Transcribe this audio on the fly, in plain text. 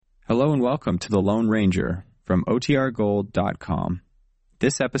Hello and welcome to The Lone Ranger from OTRGold.com.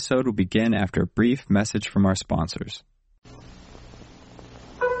 This episode will begin after a brief message from our sponsors.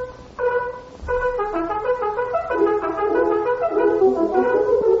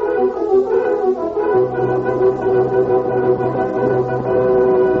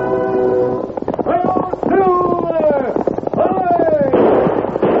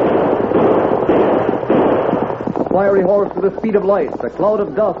 Fiery horse with the speed of light, a cloud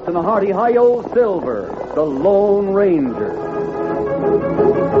of dust, and a hearty hi-yo silver, the Lone Ranger.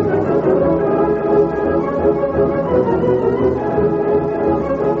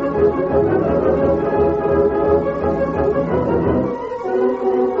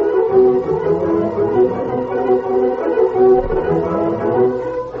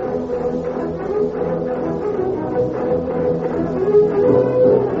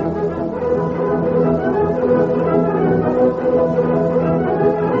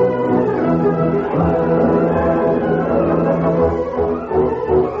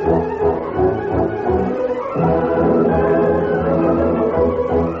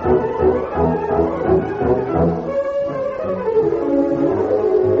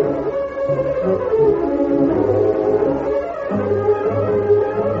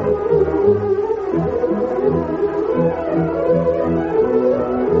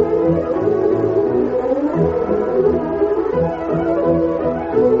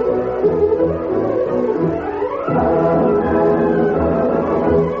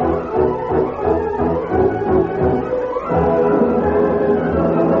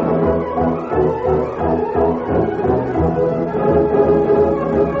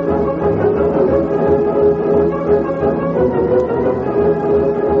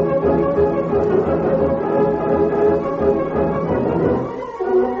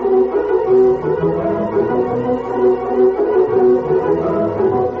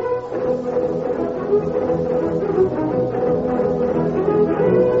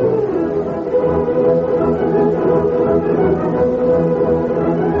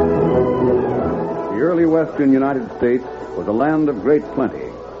 Western United States was a land of great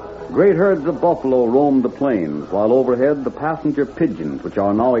plenty. Great herds of buffalo roamed the plains, while overhead the passenger pigeons, which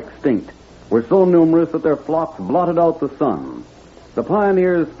are now extinct, were so numerous that their flocks blotted out the sun. The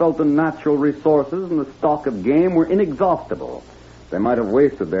pioneers felt the natural resources and the stock of game were inexhaustible. They might have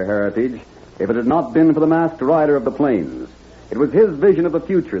wasted their heritage if it had not been for the masked rider of the plains. It was his vision of the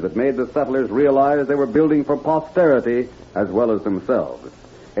future that made the settlers realize they were building for posterity as well as themselves.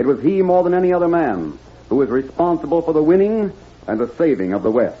 It was he, more than any other man, who was responsible for the winning and the saving of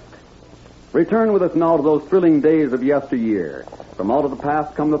the West. Return with us now to those thrilling days of yesteryear. From out of the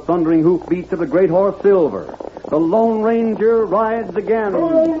past come the thundering hoofbeats of the great horse Silver. The Lone Ranger rides again. Come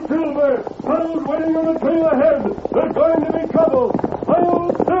on, Silver! Huddled waiting on the trail ahead! There's going to be trouble!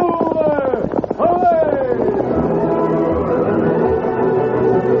 Huddled Silver! Away!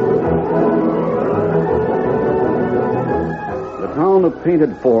 The town of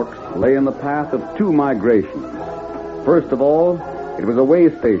Painted Forks lay in the path of two migrations. First of all, it was a way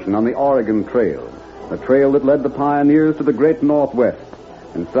station on the Oregon Trail, the trail that led the pioneers to the great Northwest.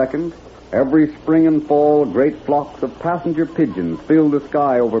 And second, every spring and fall, great flocks of passenger pigeons filled the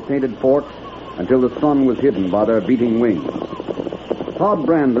sky over Painted Forks until the sun was hidden by their beating wings. Todd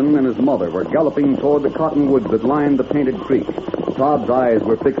Brandon and his mother were galloping toward the cottonwoods that lined the Painted Creek. Todd's eyes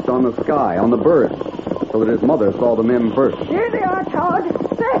were fixed on the sky, on the birds, so that his mother saw the men first. Here they are, Todd.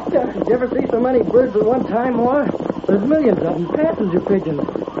 Faster. Did you ever see so many birds at one time, Ma? There's millions of them, passenger pigeons.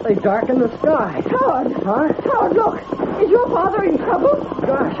 They darken the sky. Todd. Huh? Todd, look. Is your father in trouble?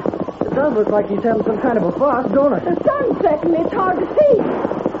 Gosh, it does look like he's having some kind of a fuss, don't it? The sun's setting. It's hard to see.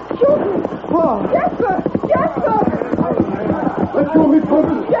 Shooting. Pa. Jasper! Jasper! Let go of me,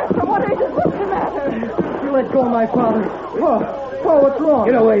 Purvis! Jasper, what is it? What's the matter? You let go of my father. Pa, what's wrong?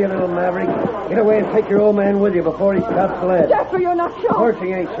 Get away, you little maverick. Get away and take your old man with you before he stops the lead. Jasper, you're not Of shot. course he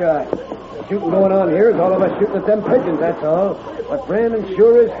ain't shot. The shooting going on here is all of us shooting at them pigeons, that's all. But Brandon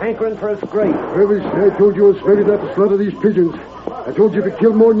sure is hankering for a scrape. Purvis, I told you I was ready not to slaughter these pigeons. I told you if you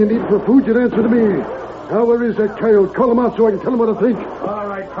killed more than you need for food, you'd answer to me. Now, where is that coyote? Call him out so I can tell him what I think. All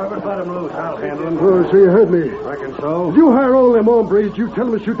right, Purvis, let him loose. I'll handle him. Oh, so you heard me. Reckon so. Did you hire all them hombres? You tell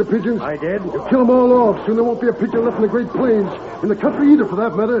them to shoot the pigeons? I did. You kill them all off. Soon there won't be a pigeon left in the Great Plains. In the country either, for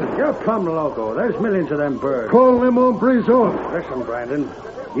that matter. You're plumb loco. There's millions of them birds. Call them hombres off. Listen, Brandon.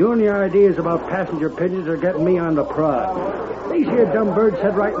 You and your ideas about passenger pigeons are getting me on the prod. These here dumb birds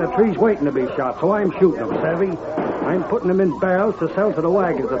sit right in the trees waiting to be shot, so I'm shooting them, savvy? I'm putting them in barrels to sell to the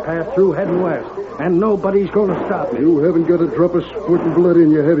wagons that pass through heading west, and nobody's going to stop me. You haven't got a drop of sporting blood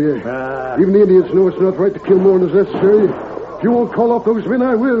in you, have you? Ah. Even the Indians know it's not right to kill more than is necessary. If you won't call off those men,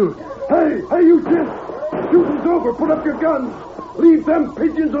 I will. Hey, you gents! Shooting's over. Put up your guns. Leave them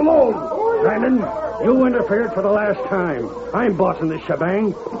pigeons alone. Brandon, you interfered for the last time. I'm bossing this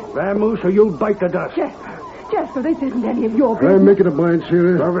shebang. Vamoose, or you'll bite the dust. Jasper, this isn't any of your I'm business. making a blind,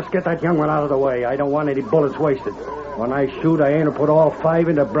 Sarah. Purvis, get that young one out of the way. I don't want any bullets wasted. When I shoot, I aim to put all 5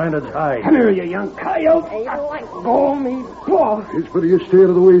 into Brandon's hide. Come here, you young coyote. Hey, let go of me, boss. It's better you stay out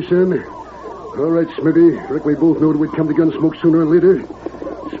of the way, son. All right, Smithy. Reckon we both knowed we'd come to gunsmoke sooner or later.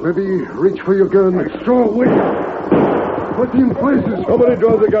 Smithy, reach for your gun. So will you? Put you in places. Nobody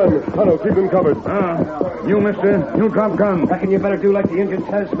draws a gun. Tonto, keep him covered. You, mister, you drop gun. Reckon you better do like the Indian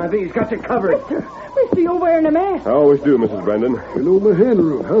says, Smithy. He's got you covered. Mister, you're wearing a mask. I always do, Mrs. Brandon. You know my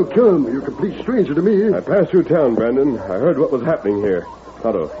handle. How come? You're a complete stranger to me. I passed through town, Brandon. I heard what was happening here.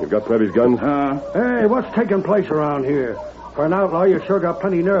 Tonto, you've got Smithy's guns? Hey, what's taking place around here? For an outlaw, you sure got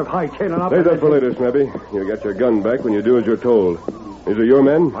plenty nerve hightailing up. Save that for later, Snappy. You get your gun back when you do as you're told. These are your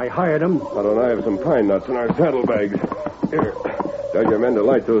men? I hired them. Tonto and I have some pine nuts in our saddlebags. Here. Tell your men to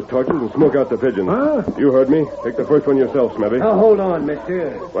light those torches and smoke out the pigeons. Huh? You heard me. Take the first one yourself, Snappy. Now, hold on,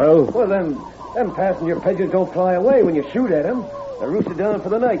 mister. Well, Well, them passenger pigeons don't fly away when you shoot at them. They're roosted down for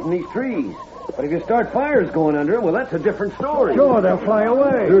the night in these trees. But if you start fires going under them, well, that's a different story. Sure, they'll fly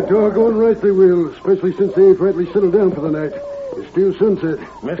away. You're doggone right they will, especially since they ain't rightly settled down for the night. It's still sunset.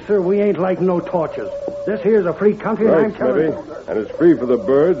 Mister, we ain't like no torches. This here's a free country, and right, I'm telling Snappy. And it's free for the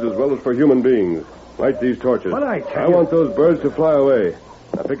birds as well as for human beings. Light these torches. What I tell I you? want those birds to fly away.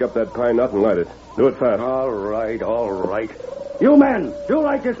 Now pick up that pine nut and light it. Do it fast. All right. You men, do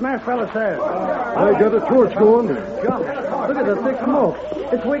like this masked fella says. I got a torch going. Gosh, look at the thick smoke.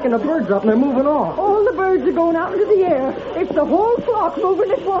 It's waking the birds up and they're moving off. All the birds are going out into the air. It's the whole flock moving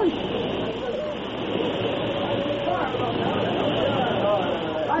at once.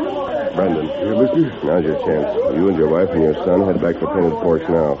 Brandon. Yeah, mister? Now's your chance. You and your wife and your son head back to Painted Forks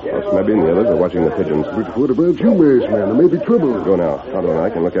now. While Smebby and the others are watching the pigeons. But what about you, masked man? There may be trouble. Go now. Tonto and I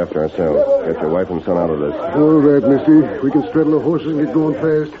can look after ourselves. Get your wife and son out of this. All right, mister. We can straddle the horses and get going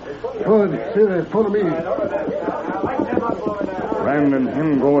fast. Come on, Sarah, follow me. Brandon,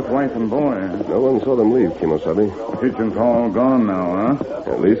 him go with wife and boy. No one saw them leave, Kimosabe. Pigeons all gone now,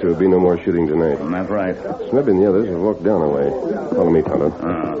 huh? At least there will be no more shooting tonight. That's right. Smebby and the others have walked down a way. Follow me, Tonto.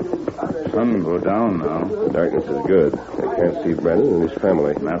 Sun go down now. The darkness is good. They can't see Brandon and his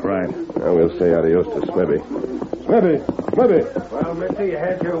family. That's right. Now we'll say adios to Smebby. Smebby! Well, mister, you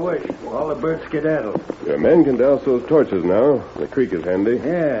had your wish. All the birds skedaddled. Your men can douse those torches now. The creek is handy.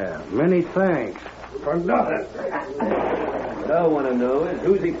 Yeah, many thanks. For nothing. What I want to know is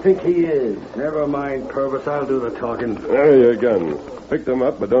who's he think he is? Never mind, Purvis. I'll do the talking. There are your guns. Pick them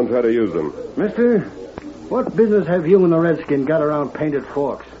up, but don't try to use them. Mister, what business have you and the redskin got around Painted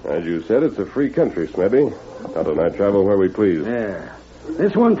Forks? As you said, it's a free country, Smebby. Tonto and I travel where we please. Yeah.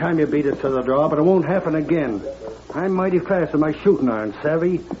 This one time you beat us to the draw, but it won't happen again. I'm mighty fast with my shooting iron,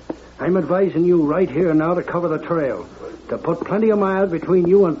 savvy? I'm advising you right here now to cover the trail. To put plenty of miles between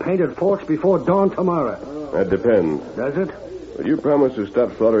you and Painted Forks before dawn tomorrow. That depends. Does it? Will you promise to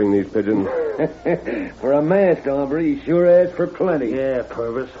stop slaughtering these pigeons? For a masked hombre, he sure asked for plenty. Yeah,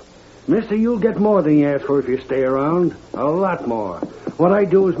 Purvis. Mister, you'll get more than you ask for if you stay around. A lot more. What I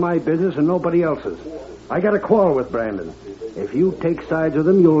do is my business and nobody else's. I got a quarrel with Brandon. If you take sides with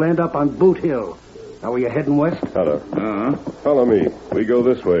him, you'll end up on Boot Hill. Now, are you heading west? Tonto. Follow me. We go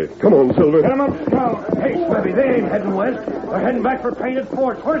this way. Come on, Silver. Get 'em up, Scout. Hey, Smebby, they ain't heading west. They're heading back for Painted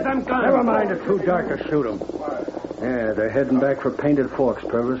Forks. Where's them guns? Never mind, it's too dark to shoot 'em. Yeah, they're heading back for Painted Forks,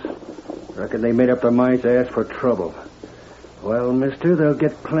 Purvis. Reckon they made up their minds to ask for trouble. Well, mister, they'll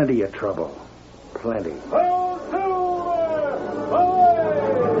get plenty of trouble. Plenty.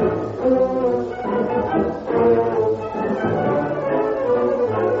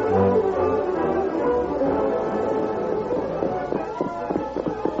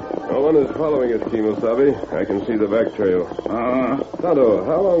 No one is following us, Kimosabe. I can see the back trail. Tonto,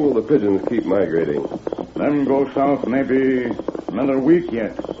 how long will the pigeons keep migrating? Them go south maybe another week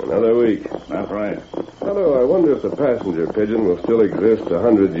yet. Another week. That's right. Tonto, I wonder if the passenger pigeon will still exist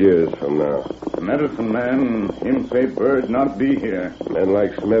 100 years from now. Medicine man, him say bird not be here. Men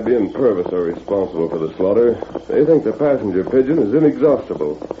like Smebby and Purvis are responsible for the slaughter. They think the passenger pigeon is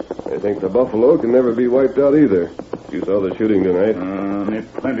inexhaustible. They think the buffalo can never be wiped out either. You saw the shooting tonight.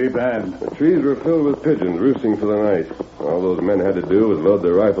 It's plenty bad. The trees were filled with pigeons roosting for the night. All those men had to do was load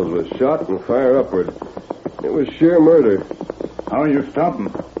their rifles with shot and fire upward. It was sheer murder. How you stop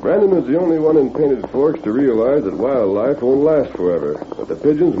 'em? Brandon is the only one in Painted Forks to realize that wildlife won't last forever. But the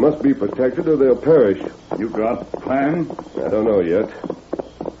pigeons must be protected or they'll perish. You got plan? I don't know yet.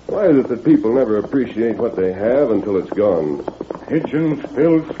 Why is it that people never appreciate what they have until it's gone? Pigeons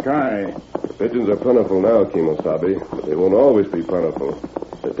fill sky. Pigeons are plentiful now, Kimosabe, but they won't always be plentiful.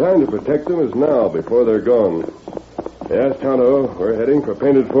 The time to protect them is now, before they're gone. Yes, Tonto, we're heading for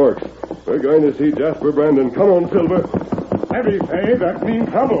Painted Forks. We're going to see Jasper Brandon. Come on, Silver. Heavy say that means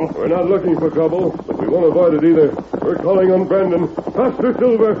trouble. We're not looking for trouble, but we won't avoid it either. We're calling on Brandon. Faster,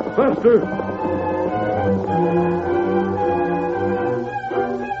 Silver, faster.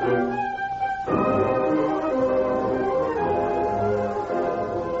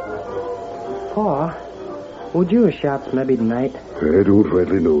 Pa, would you have shot maybe tonight? I don't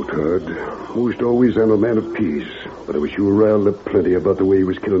rightly know, Todd. Most always I'm a man of peace, but I was sure riled up plenty about the way he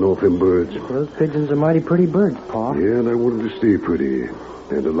was killing off them birds. Those pigeons are mighty pretty birds, Pa. Yeah, and I wanted to stay pretty.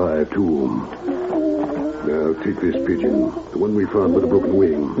 And alive, too. Now, take this pigeon. The one we found with a broken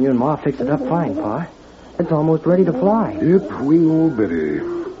wing. You and Ma fixed it up fine, Pa. It's almost ready to fly. Yep, wing all better.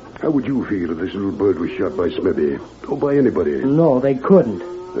 How would you feel if this little bird was shot by Smebby? Or by anybody? No, they couldn't.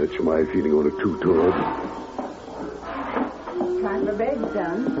 That's my feeling on it, too, Todd. Time for bed's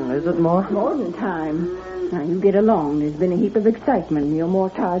done. Is it, Ma? More than time. Now, you get along. There's been a heap of excitement, and you're more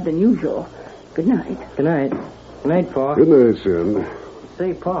tired than usual. Good night. Good night. Good night, Pa. Good night, son.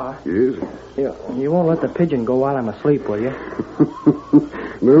 Say, Pa. Yes? You won't let the pigeon go while I'm asleep, will you?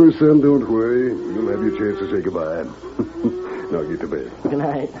 No, son, don't worry. You'll have your chance to say goodbye. Now get to bed. Good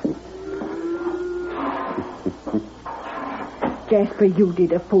night. Jasper, you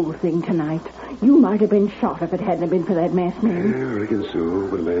did a fool thing tonight. You might have been shot if it hadn't been for that masked man. Yeah, I reckon so,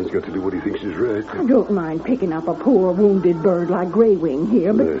 but a man's got to do what he thinks is right. I don't mind picking up a poor wounded bird like Grey Wing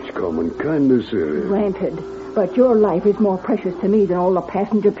here, but... That's common kindness, sir. Granted. But your life is more precious to me than all the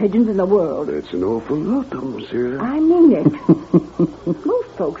passenger pigeons in the world. That's an awful lot of them, sir. I mean it. Most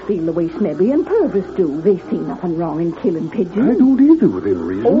folks feel the way Smebby and Purvis do. They see nothing wrong in killing pigeons. I don't either within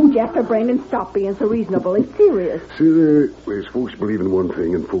reason. Oh, Jasper Brandon, stop being so reasonable. It's serious. Sir, there's folks believe in one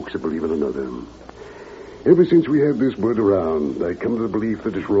thing and folks that believe in another. Ever since we had this bird around, I come to the belief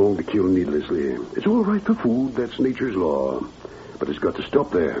that it's wrong to kill needlessly. It's all right for food. That's nature's law. But it's got to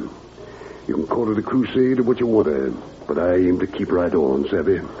stop there. You can call it a crusade or what you want to, but I aim to keep right on,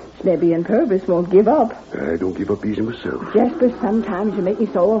 savvy? Smebby and Purvis won't give up. I don't give up easy myself. Jasper, sometimes you make me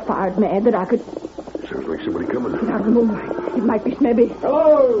so fired mad that I could... Sounds like somebody coming. Get out of the moonlight. It might be Smebby.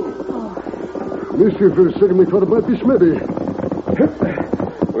 Hello! Mister, for a second we thought it might be Smebby.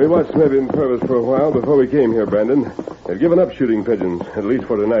 We watched Smebby and Purvis for a while before we came here, Brandon. They've given up shooting pigeons, at least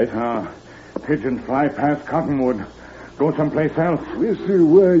for tonight. Pigeons fly past Cottonwood. Go someplace else. Mister,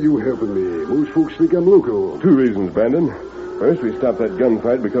 why are you helping me? Most folks think I'm loco. 2 reasons, Brandon. First, we stopped that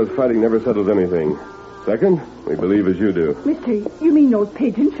gunfight because fighting never settles anything. Second, we believe as you do. Mister, you mean those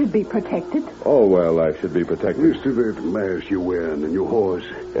pigeons should be protected? All wildlife should be protected. Mister, that mask you're wearing and your horse.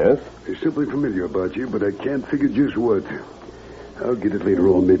 Yes? There's something familiar about you, but I can't figure just what. I'll get it later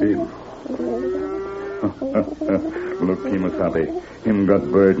on, maybe. Look, Kimosabe. Him got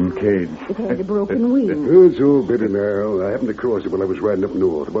bird in cage. It had a broken wing. It's all better now. I happened to cross it while I was riding up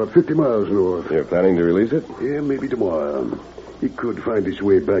north, about 50 miles north. You're planning to release it? Yeah, maybe tomorrow. It could find its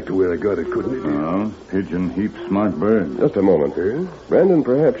way back to where I got it, couldn't it? Oh, pigeon heap smart bird. Just a moment. Brandon,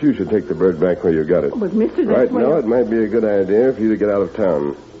 perhaps you should take the bird back where you got it. But, Mister, that's Right now, it might be a good idea for you to get out of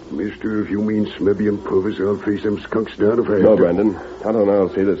town. Mister, if you mean Smebby and Purvis, I'll face them skunks down if I have No, to. Brandon. Tonto and I'll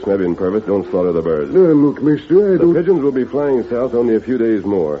see that Smebby and Purvis don't slaughter the birds. Now, look, mister, I The don't... pigeons will be flying south only a few days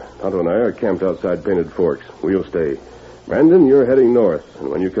more. Tonto and I are camped outside Painted Forks. We'll stay. Brandon, you're heading north, and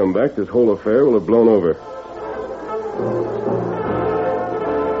when you come back, this whole affair will have blown over.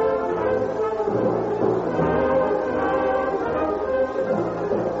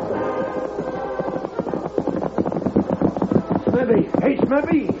 Hey,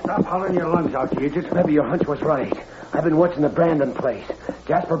 Smebby! Stop hollering your lungs out, you idiot. Smebby, your hunch was right. I've been watching the Brandon place.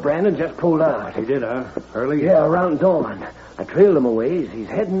 Jasper Brandon just pulled out. He did, huh? Early? Yeah, around dawn. I trailed him a ways. He's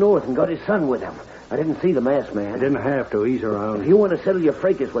heading north and got his son with him. I didn't see the masked man. I didn't have to. He's around. If you want to settle your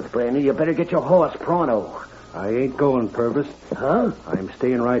fracas with Brandon, you better get your horse pronto. I ain't going, Purvis. Huh? I'm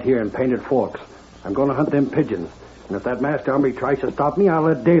staying right here in Painted Forks. I'm going to hunt them pigeons. And if that masked hombre tries to stop me, I'll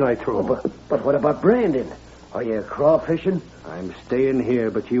let daylight through him. But what about Brandon? Are you crawfishing? I'm staying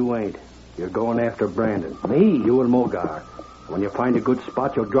here, but you ain't. You're going after Brandon. Me? You and Mogar. When you find a good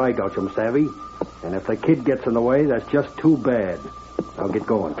spot, you'll dry gulch him, savvy? And if the kid gets in the way, that's just too bad. I'll get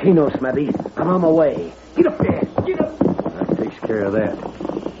going. Tino, Smebby. I'm on my way. Get up there. Get up. That takes care of that.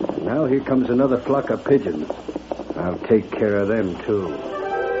 And now here comes another flock of pigeons. I'll take care of them, too.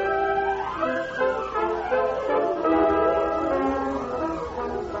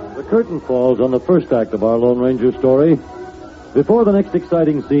 The curtain falls on the first act of our Lone Ranger story. Before the next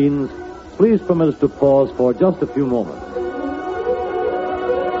exciting scenes, please permit us to pause for just a few moments.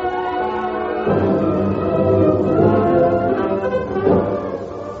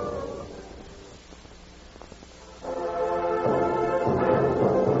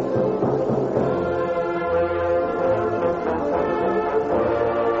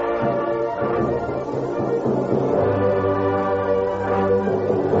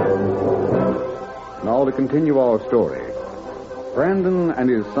 Now to continue our story. Brandon and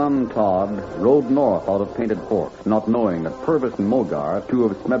his son Todd rode north out of Painted Forks, not knowing that Purvis and Mogar, two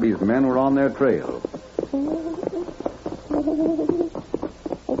of Smebby's men, were on their trail.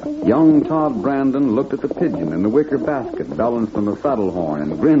 Young Todd Brandon looked at the pigeon in the wicker basket balanced on the saddle horn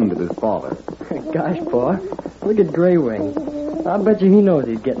and grinned at his father. Gosh, Pa, look at Grey Wing. I bet you he knows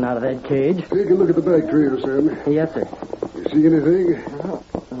he's getting out of that cage. Take a look at the back trail, Sam. Yes, sir. You see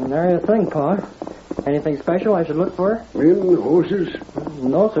anything? There ain't a thing, Pa. Anything special I should look for? Men, horses?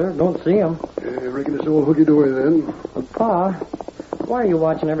 No, sir. Don't see them. I reckon it's all hooky-dory then. Pa, why are you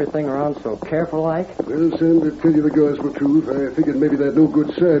watching everything around so careful-like? Well, Sam, to tell you the gospel truth, I figured maybe that no-good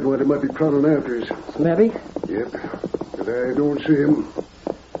sidewinter might be prowling after us. Smebby? Yep, but I don't see him.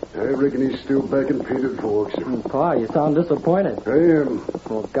 I reckon he's still back in Painted Forks. Pa, you sound disappointed. I am.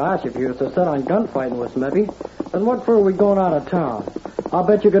 Well, gosh, if you were so set on gunfighting with Smebby, then what for are we going out of town? I'll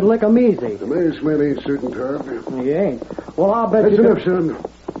bet you could lick 'em easy. The masked man ain't certain, Todd. He ain't. Well, I'll bet That's you enough, could...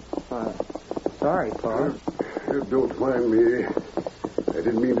 son. Sorry, Pa. Don't mind me. I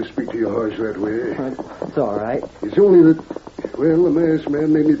didn't mean to speak to you harsh that way. It's all right. It's only that, well, the masked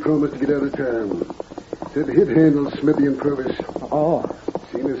man made me promise to get out of town. Said he'd handle Smebby and Purvis. Oh.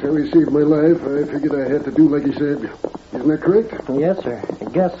 Seeing as how he saved my life, I figured I had to do like he said. Isn't that correct? Yes, sir. I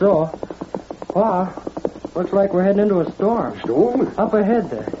guess so. Pa, looks like we're heading into a storm. Storm? Up ahead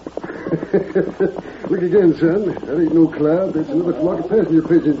there. Look again, son. That ain't no cloud. That's another flock of passenger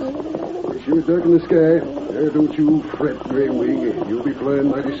pigeons. They sure darken the sky. There, don't you fret, Grey Wing. You'll be flying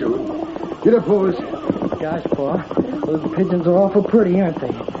mighty soon. Get up, boys. Gosh, Pa, those pigeons are awful pretty, aren't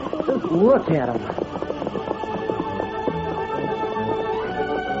they? Just look at them.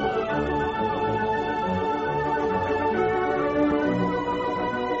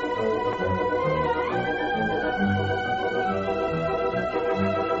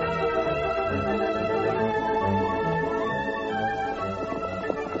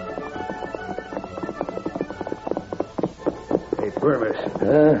 Purvis.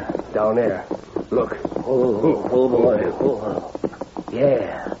 Down there. Look. Oh, boy. Oh.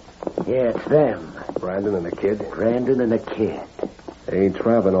 Yeah, it's them. Brandon and the kid. Brandon and the kid. They ain't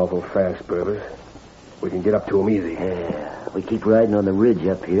traveling awful fast, Purvis. We can get up to them easy. Yeah, we keep riding on the ridge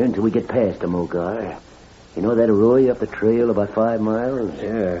up here until we get past them, Mogar. You know that arroyo up the trail about 5 miles?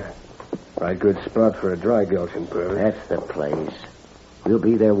 Yeah. Right good spot for a dry gulching, Purvis. That's the place. We'll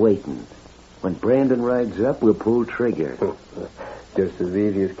be there waiting. When Brandon rides up, we'll pull trigger. Just as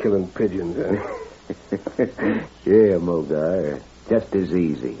easy as killing pigeons, huh? Yeah, Mogar. Just as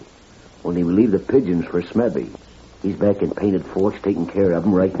easy. Only we leave the pigeons for Smebby. He's back in Painted Forks taking care of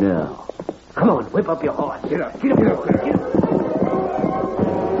them right now. Come on, whip up your horse. Get up. Get up. Get up.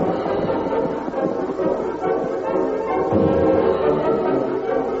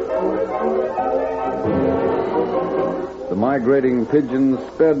 The migrating pigeons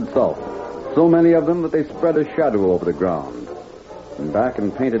sped south, so many of them that they spread a shadow over the ground. And back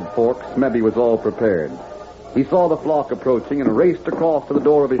in Painted Forks, Smebby was all prepared. He saw the flock approaching and raced across to the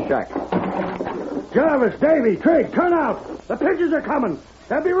door of his shack. Jarvis, Davy, Trigg, turn out. The pigeons are coming.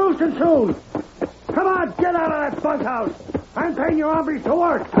 They'll be roosting soon. Come on, get out of that bunkhouse. I'm paying your hombres to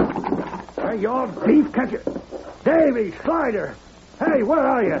work. Hey, you all beef catcher. Davy, Slider. Hey, where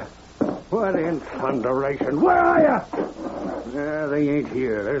are you? What in thunderation? Where are you? They ain't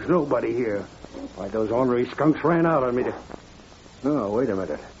here. There's nobody here. Why, those ornery skunks ran out on me to... No, wait a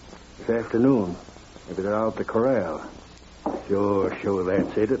minute. It's afternoon. Maybe they're out at the corral. Sure,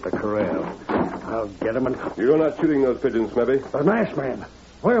 that's it, at the corral. I'll get them and... You're not shooting those pigeons, Smebby. The masked man.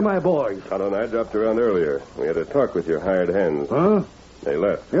 Where are my boys? Tonto and I dropped around earlier. We had a talk with your hired hands. Huh? They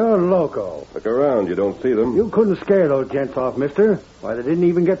left. You're loco. Look around. You don't see them. You couldn't scare those gents off, mister. Why, they didn't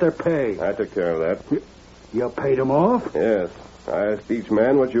even get their pay. I took care of that. You paid them off? Yes. I asked each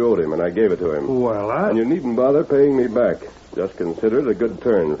man what you owed him, and I gave it to him. Well, And you needn't bother paying me back. Just consider it a good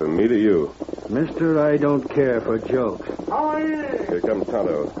turn from me to you. Mister, I don't care for jokes. Here comes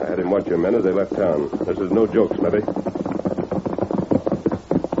Tonto. I had him watch your men as they left town. This is no joke, Smebby.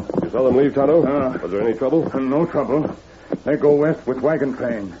 You saw them leave, Tonto? Was there any trouble? No trouble. They go west with wagon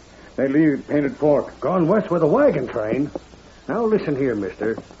train. They leave Painted Fork. Gone west with a wagon train? Now, listen here,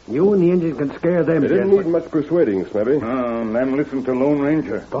 mister. You and the Indian can scare them. They didn't need much persuading, Smebby. Them listen to Lone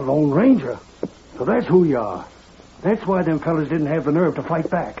Ranger. The Lone Ranger? So that's who you are. That's why them fellas didn't have the nerve to fight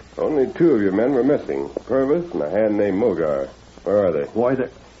back. Only 2 of your men were missing, Purvis and a hand named Mogar. Where are they? Why,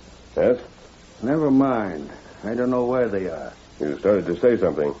 Yes? Never mind. I don't know where they are. You started to say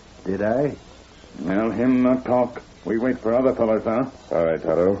something. Did I? Well, him not talk. We wait for other fellas, huh? All right,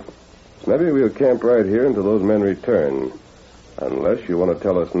 Tonto. Maybe we'll camp right here until those men return. Unless you want to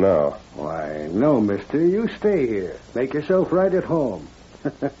tell us now. Why, no, mister. You stay here. Make yourself right at home.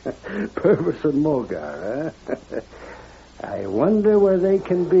 Purvis and Mogar, huh? I wonder where they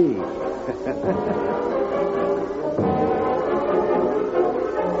can be.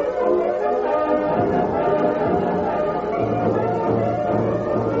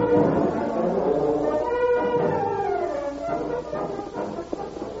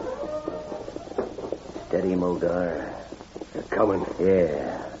 Steady, Mogar. They're coming.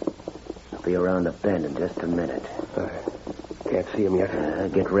 Yeah. I'll be around the bend in just a minute. Can't see him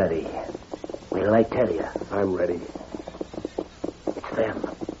yet. Get ready. Wait till I tell you. I'm ready. It's them.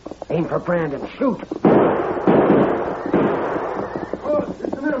 Aim for Brandon. Shoot. Oh,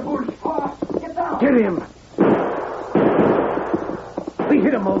 it's in there, Bush. Get down. Get him. We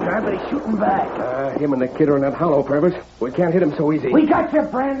hit him, Mogar, but he's shooting back. Him and the kid are in that hollow, Purvis. We can't hit him so easy. We got you,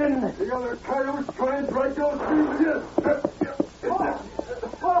 Brandon. The other coyotes try and break those trees again.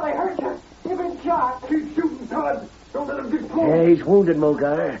 Oh, they hurt you. You've been shot. Keep shooting, Todd. Don't let him get close. Yeah, he's wounded,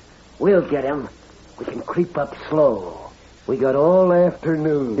 Mogar. We'll get him. We can creep up slow. We got all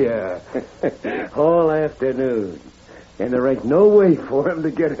afternoon. Yeah. All afternoon. And there ain't no way for him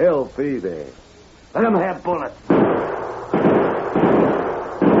to get help either. Let him have bullets.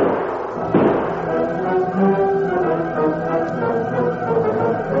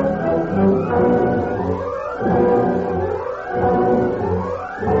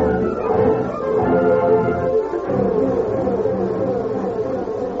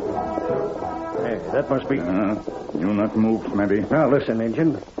 That must be... You not move, Smebby. Now, listen,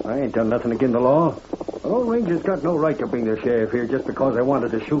 Injun. I ain't done nothing against the law. The Lone Ranger's got no right to bring the sheriff here just because I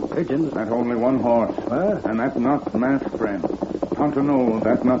wanted to shoot pigeons. That only one horse. Huh? And that not masked friend. Tonto know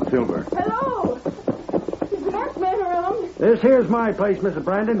that not Silver. Hello! Is the masked man around? This here's my place, Mrs.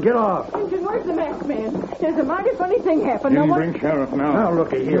 Brandon. Get off. Injun, where's the masked man? There's a mighty funny thing happened. You No bring sheriff now. Now,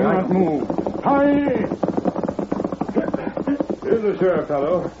 looky You here. not move. Hi! Here's the sheriff,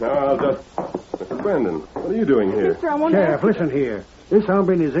 Tonto. Now I'll just... Mr. Brandon, what are you doing here? Mister, I want to... Sheriff, listen here. This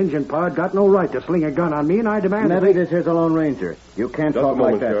hombre and his Injun pod got no right to sling a gun on me, and I demand... Maybe this here's a Lone Ranger. You can't Just talk a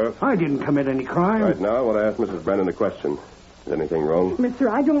moment, like that. Sheriff. I didn't commit any crime. Right now, I want to ask Mrs. Brandon a question. Is anything wrong? Mister,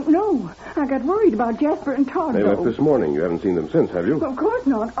 I don't know. I got worried about Jasper and Todd. They though. left this morning. You haven't seen them since, have you? Well, of course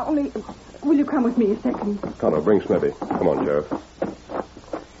not. Only, will you come with me a second? Tonto, bring Smebby. Come on, Sheriff.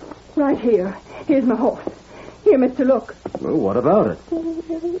 Right here. Here's my horse. Here, mister, look. Well, what about it?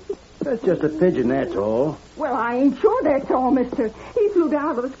 That's just a pigeon, that's all. Well, I ain't sure that's all, mister. He flew down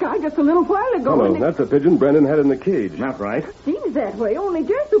out of the sky just a little while ago. Tonto, and that's a pigeon Brandon had in the cage. Not right. it seems that way. Only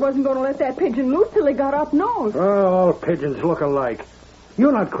Jasper wasn't going to let that pigeon loose till he got up north. Oh, all pigeons look alike.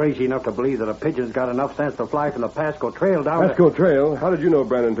 You're not crazy enough to believe that a pigeon's got enough sense to fly from the Pasco Trail down Pasco Trail? How did you know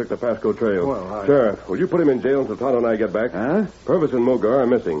Brandon took the Pasco Trail? Well, Sheriff, will you put him in jail until Tonto and I get back? Huh? Purvis and Mogar are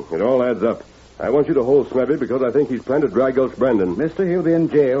missing. It all adds up. I want you to hold Smebby because I think he's planned to dry gulch Brandon. Mister, he'll be in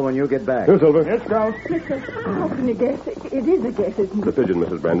jail when you get back. Here, Silver. Yes, Scout. Mister, how can you guess? It is a guess, isn't The it? pigeon,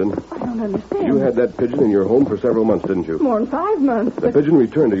 Mrs. Brandon. I don't understand. You had that pigeon in your home for several months, didn't you? More than 5 months. The But pigeon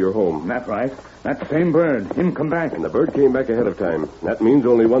returned to your home, That right. That same bird. Him come back. and the bird came back ahead of time. That means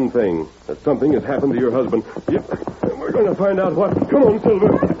only one thing, that something has happened to your husband. Yep, and we're going to find out what. Come on,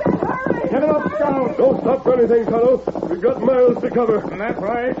 Silver. hurry! Get it up, Scout. Don't stop for anything, Tonto. We've got miles to cover. That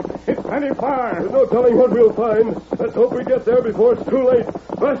right. It's plenty far. There's no telling what we'll find. Let's hope we get there before it's too late.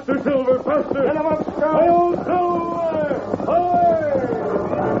 Faster, Silver, faster. Get him up, Scout. Hi-yo, Silver!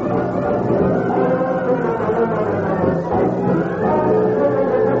 Hi!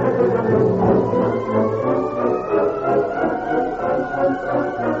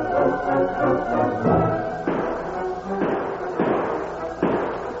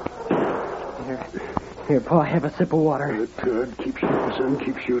 Here, Pa, have a sip of water. Good. Keep shooting, son.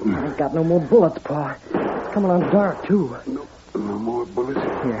 Keep shooting. I ain't got no more bullets, Pa. It's coming on dark, too. No more bullets.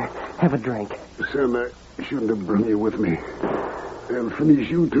 Here, have a drink. Son, I shouldn't have brought you with me. They'll finish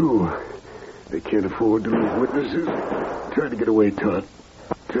you, too. They can't afford to lose witnesses. Try to get away, Todd.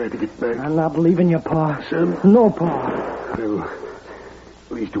 Try to get back. I'm not leaving you, Pa. Son? No, Pa. Well,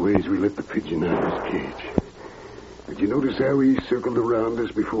 leastways we let the pigeon out of his cage. Did you notice how he circled around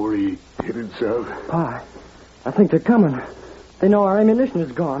us before he headed south? Pa, I think they're coming. They know our ammunition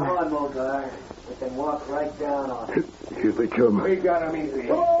is gone. Come on, Mogar. We can walk right down on it. Here they come. We got him easy.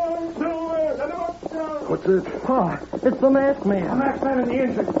 What's that? Pa, it's the masked man. The masked man in the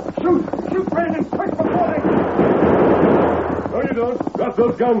engine. Shoot! Shoot, Brandon! Quick before they... No, you don't. Drop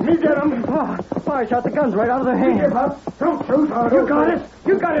those guns. Me get him! Pa, I shot the guns right out of their hands. Give up! Don't shoot! You got us!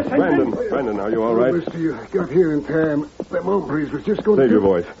 You got us, engine! Brandon, are you all right? Mister, you got here in time. Them hombres was just going to... Save your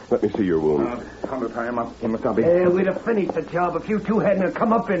voice. Let me see your wound. Time to tie him up, Kimasabi. We'd have finished the job if you two hadn't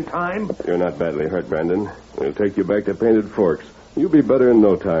come up in time. You're not badly hurt, Brandon. We'll take you back to Painted Forks. You'll be better in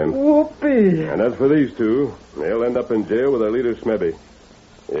no time. Whoopee. And as for these two, they'll end up in jail with our leader, Smebby.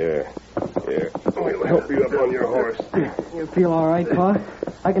 Here. We'll help you up on your horse. You feel all right, Pa?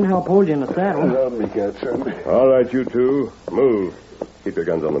 I can help hold you in the saddle. Around me, godson. All right, you two. Move. Keep your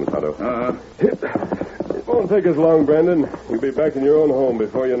guns on them, Tonto. It won't take us long, Brandon. You'll be back in your own home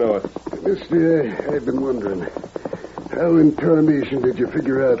before you know it. Mister, I've been wondering, how in tarnation did you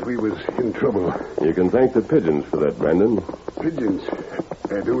figure out we was in trouble? You can thank the pigeons for that, Brandon. Pigeons?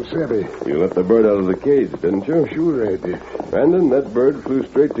 I don't savvy. You let the bird out of the cage, didn't you? Sure I did. Brandon, that bird flew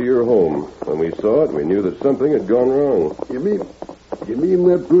straight to your home. When we saw it, we knew that something had gone wrong. You mean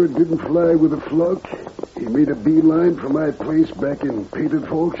that bird didn't fly with a flock? He made a beeline for my place back in Painted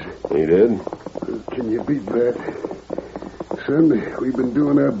Forks? He did? Can you beat that? Son, we've been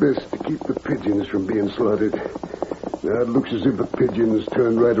doing our best to keep the pigeons from being slaughtered. Now it looks as if the pigeons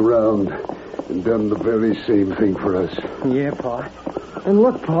turned right around and done the very same thing for us. Yeah, Pa. And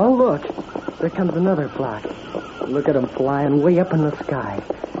look, Pa, look. There comes another flock. Look at them flying way up in the sky.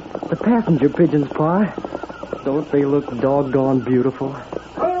 The passenger pigeons, Pa. Don't they look doggone beautiful?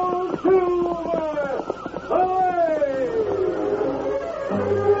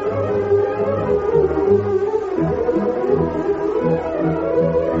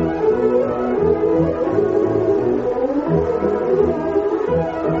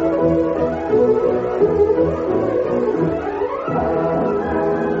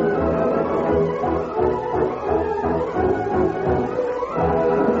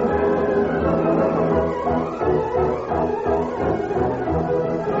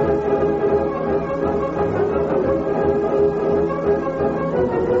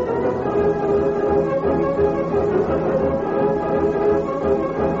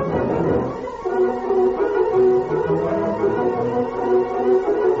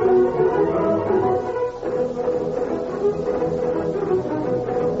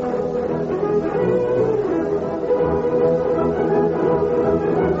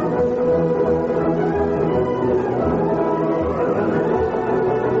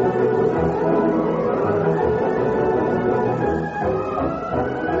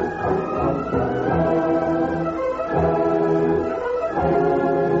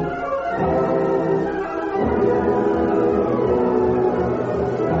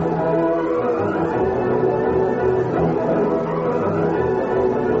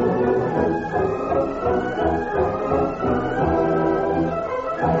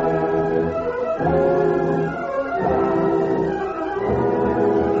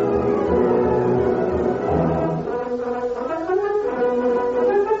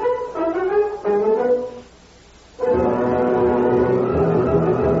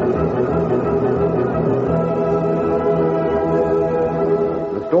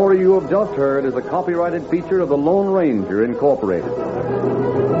 The story you have just heard is a copyrighted feature of the Lone Ranger, Incorporated.